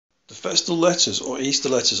The festal letters or Easter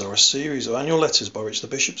letters are a series of annual letters by which the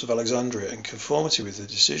bishops of Alexandria, in conformity with the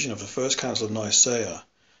decision of the First Council of Nicaea,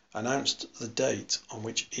 announced the date on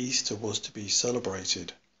which Easter was to be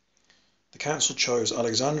celebrated. The council chose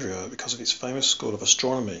Alexandria because of its famous school of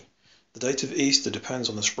astronomy. The date of Easter depends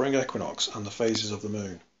on the spring equinox and the phases of the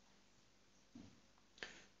moon.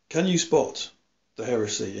 Can you spot the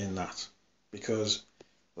heresy in that? Because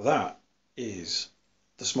that is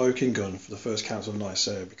the smoking gun for the First Council of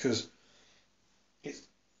Nicaea, because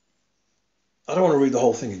I don't want to read the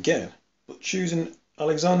whole thing again, but choosing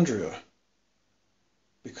Alexandria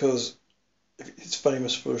because it's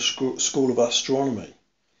famous for a school of astronomy,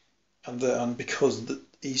 and because the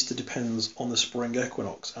Easter depends on the spring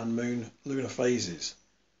equinox and lunar phases.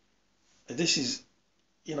 This is,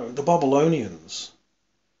 the Babylonians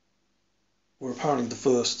were apparently the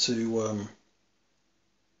first to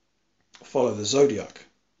follow the zodiac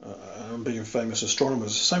and being famous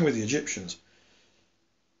astronomers. Same with the Egyptians.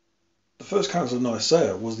 The First Council of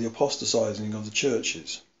Nicaea was the apostatizing of the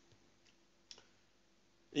churches.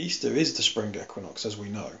 Easter is the spring equinox, as we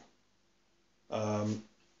know. And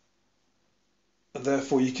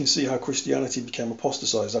therefore you can see how Christianity became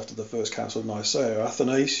apostatized after the First Council of Nicaea.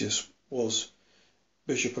 Athanasius was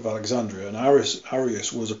Bishop of Alexandria, and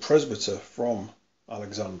Arius was a presbyter from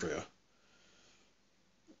Alexandria.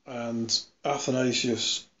 And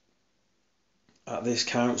Athanasius at this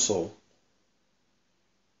council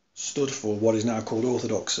stood for what is now called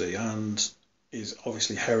orthodoxy and is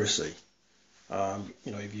obviously heresy.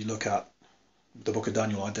 If you look at the book of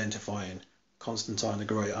Daniel identifying Constantine the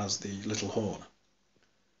Great as the little horn,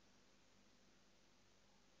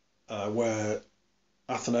 where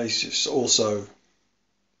Athanasius also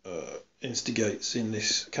instigates in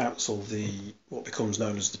this council what becomes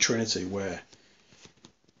known as the Trinity, where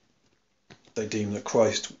they deem that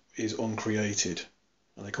Christ is uncreated,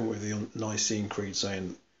 and they come up with the Nicene Creed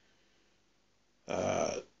saying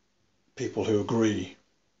people who agree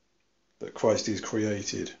that Christ is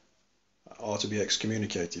created are to be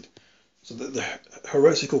excommunicated. So the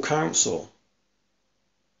heretical council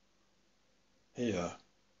here,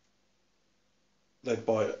 led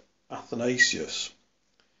by Athanasius,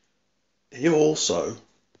 he also,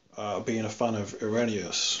 being a fan of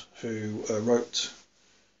Irenaeus, who wrote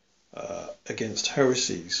against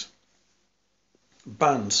heresies,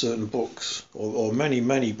 banned certain books, or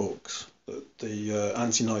many books, that the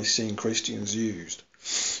anti-Nicene Christians used,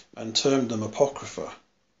 and termed them apocrypha.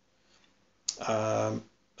 And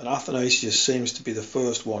Athanasius seems to be the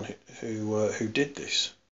first one who did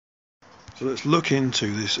this. So let's look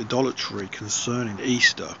into this idolatry concerning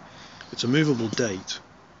Easter. It's a movable date.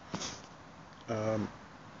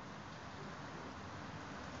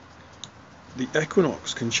 The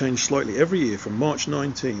equinox can change slightly every year from March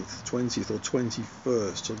 19th, 20th or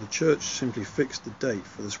 21st, so the church simply fixed the date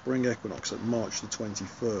for the spring equinox at March the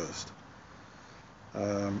 21st.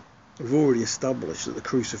 We've already established that the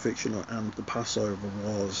crucifixion and the Passover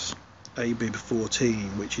was Abib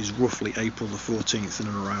 14, which is roughly April the 14th in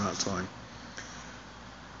and around that time.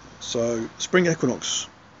 So spring equinox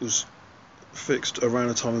was fixed around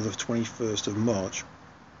the time of the 21st of March.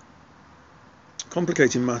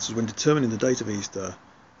 Complicating matters when determining the date of Easter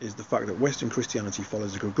is the fact that Western Christianity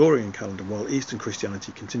follows the Gregorian calendar, while Eastern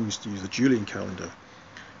Christianity continues to use the Julian calendar,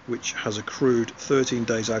 which has accrued 13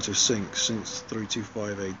 days out of sync since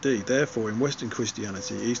 325 AD. Therefore, in Western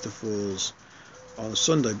Christianity, Easter falls on a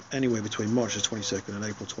Sunday anywhere between March the 22nd and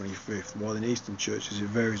April 25th, while in Eastern churches it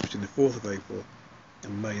varies between the 4th of April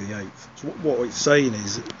and May the 8th. So what it's saying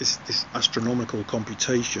is this astronomical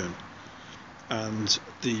computation and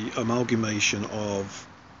the amalgamation of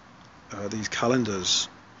these calendars,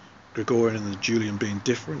 Gregorian and the Julian, being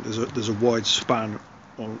different. There's a wide span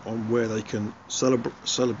on where they can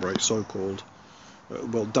celebrate so-called,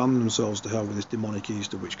 damn themselves to hell with this demonic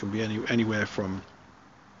Easter, which can be anywhere from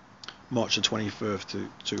March the 21st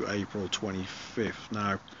to April 25th.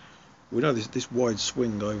 Now, we know this wide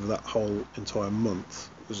swing over that whole entire month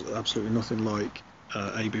was absolutely nothing like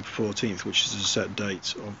Abib 14th, which is a set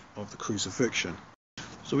date of the crucifixion.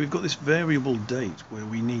 So we've got this variable date where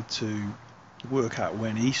we need to work out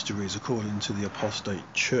when Easter is according to the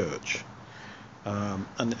apostate church.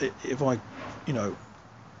 And if I,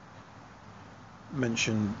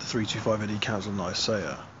 mention the 325 AD Council of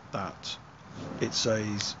Nicaea, that it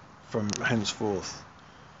says from henceforth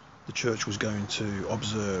the church was going to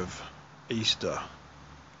observe Easter,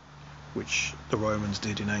 which the Romans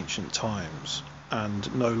did in ancient times,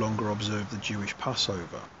 and no longer observe the Jewish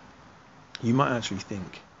Passover. You might actually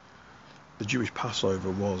think the Jewish Passover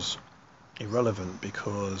was irrelevant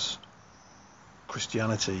because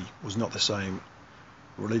Christianity was not the same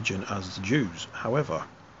religion as the Jews. However,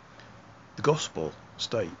 the gospel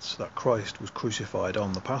states that Christ was crucified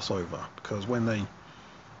on the Passover, because when they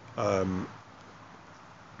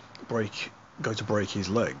go to break his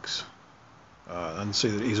legs and see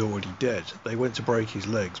that he's already dead, they went to break his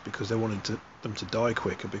legs because they wanted them to die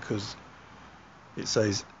quicker, because it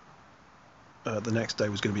says the next day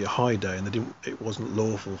was going to be a high day, and it wasn't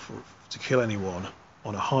lawful to kill anyone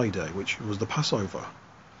on a high day, which was the Passover.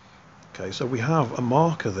 Okay, so we have a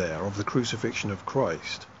marker there of the crucifixion of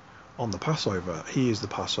Christ on the Passover. He is the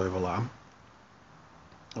Passover lamb,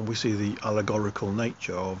 and we see the allegorical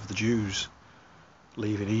nature of the Jews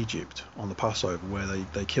leaving Egypt on the Passover, where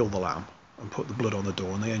they kill the lamb and put the blood on the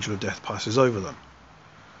door, and the angel of death passes over them.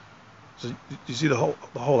 So you see the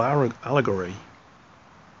whole allegory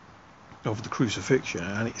of the crucifixion,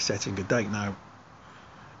 and it's setting a date. Now,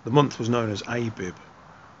 the month was known as Abib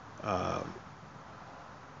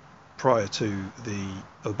prior to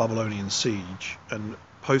the Babylonian siege, and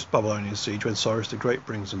post-Babylonian siege, when Cyrus the Great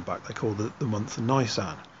brings them back, they call the month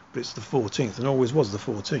Nisan, but it's the 14th, and always was the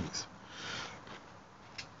 14th.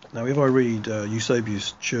 Now, if I read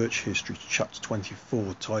Eusebius' Church History, chapter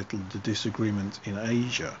 24, titled The Disagreement in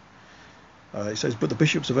Asia, it says, but the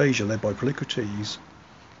bishops of Asia, led by Polycrates,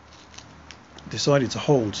 decided to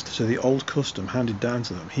hold to the old custom handed down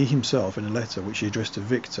to them. He himself, in a letter which he addressed to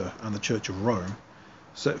Victor and the Church of Rome,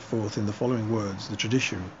 set forth in the following words the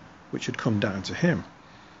tradition which had come down to him.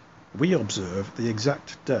 We observe the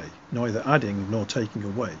exact day, neither adding nor taking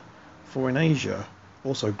away, for in Asia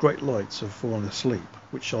also great lights have fallen asleep,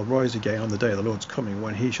 which shall rise again on the day of the Lord's coming,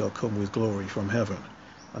 when he shall come with glory from heaven,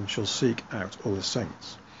 and shall seek out all the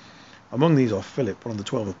saints. Among these are Philip, one of the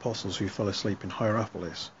 12 apostles, who fell asleep in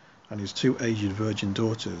Hierapolis, and his 2 aged virgin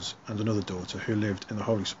daughters, and another daughter, who lived in the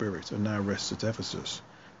Holy Spirit, and now rests at Ephesus.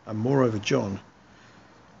 And moreover John,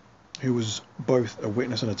 who was both a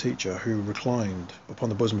witness and a teacher, who reclined upon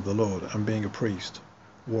the bosom of the Lord, and being a priest,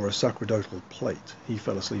 wore a sacerdotal plate. He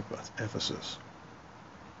fell asleep at Ephesus.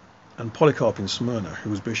 And Polycarp in Smyrna, who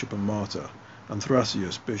was bishop and martyr, and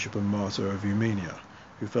Athanasius, bishop and martyr of Eumenia,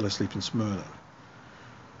 who fell asleep in Smyrna.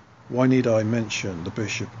 Why need I mention the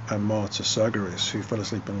bishop and martyr Sagaris, who fell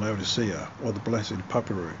asleep in Laodicea, or the blessed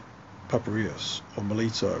Papirius, or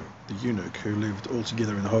Melito, the eunuch, who lived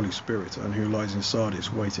altogether in the Holy Spirit, and who lies in Sardis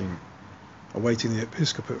awaiting the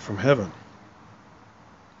episcopate from heaven,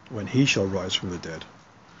 when he shall rise from the dead?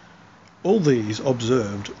 All these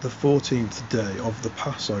observed the 14th day of the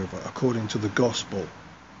Passover according to the gospel,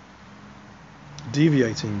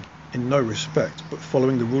 deviating in no respect, but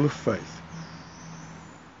following the rule of faith.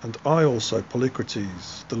 And I also,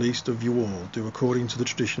 Polycrates, the least of you all, do according to the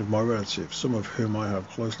tradition of my relatives, some of whom I have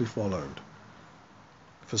closely followed.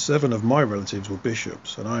 For 7 of my relatives were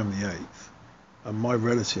bishops, and I am the 8th, and my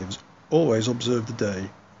relatives always observed the day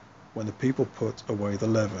when the people put away the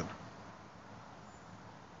leaven.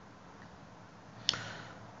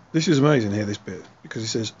 This is amazing here, this bit, because he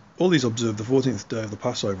says, all these observed the 14th day of the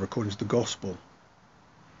Passover according to the gospel.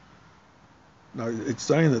 Now, it's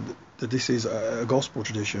saying that this is a gospel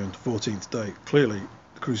tradition, the 14th day, clearly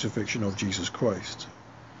the crucifixion of Jesus Christ.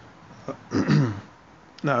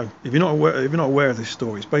 Now, if you're not aware of this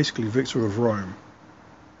story, it's basically Victor of Rome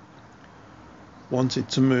wanted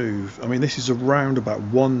to move. I mean, this is around about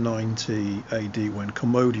 190 AD, when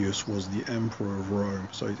Commodius was the emperor of Rome.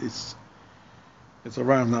 So it's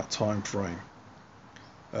around that time frame,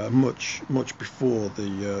 much before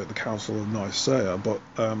the Council of Nicaea. But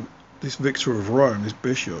this Victor of Rome, this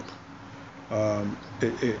bishop,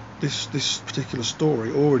 this particular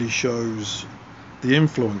story already shows the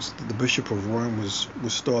influence that the Bishop of Rome was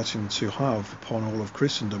starting to have upon all of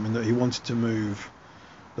Christendom, in that he wanted to move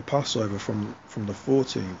the Passover from the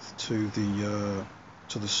 14th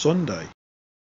to the Sunday.